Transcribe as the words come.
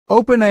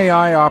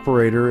OpenAI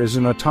Operator is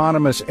an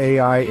autonomous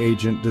AI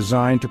agent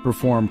designed to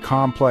perform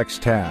complex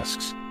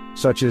tasks,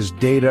 such as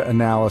data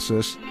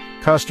analysis,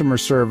 customer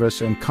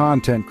service, and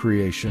content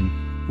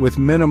creation, with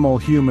minimal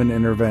human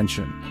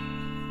intervention.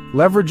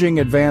 Leveraging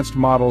advanced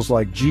models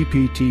like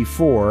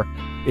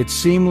GPT-4, it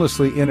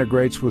seamlessly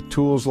integrates with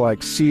tools like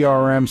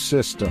CRM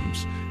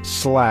systems,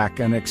 Slack,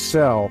 and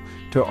Excel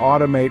to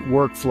automate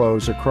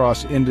workflows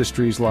across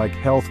industries like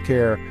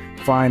healthcare,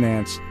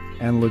 finance,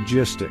 and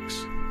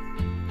logistics.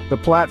 The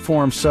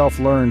platform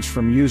self-learns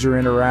from user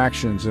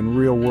interactions and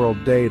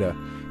real-world data,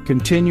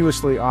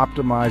 continuously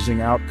optimizing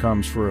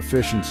outcomes for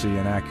efficiency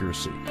and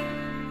accuracy.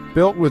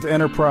 Built with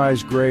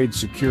enterprise-grade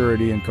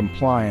security and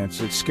compliance,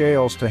 it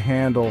scales to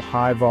handle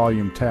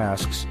high-volume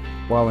tasks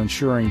while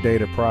ensuring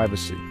data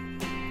privacy.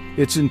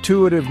 Its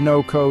intuitive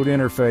no-code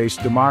interface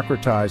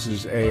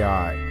democratizes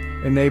AI,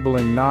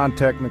 enabling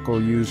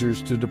non-technical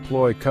users to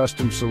deploy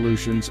custom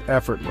solutions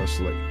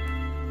effortlessly.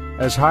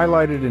 As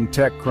highlighted in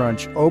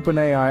TechCrunch,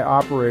 OpenAI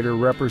Operator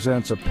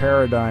represents a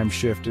paradigm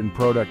shift in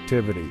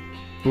productivity,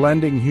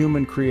 blending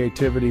human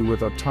creativity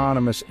with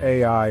autonomous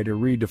AI to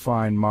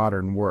redefine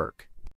modern work.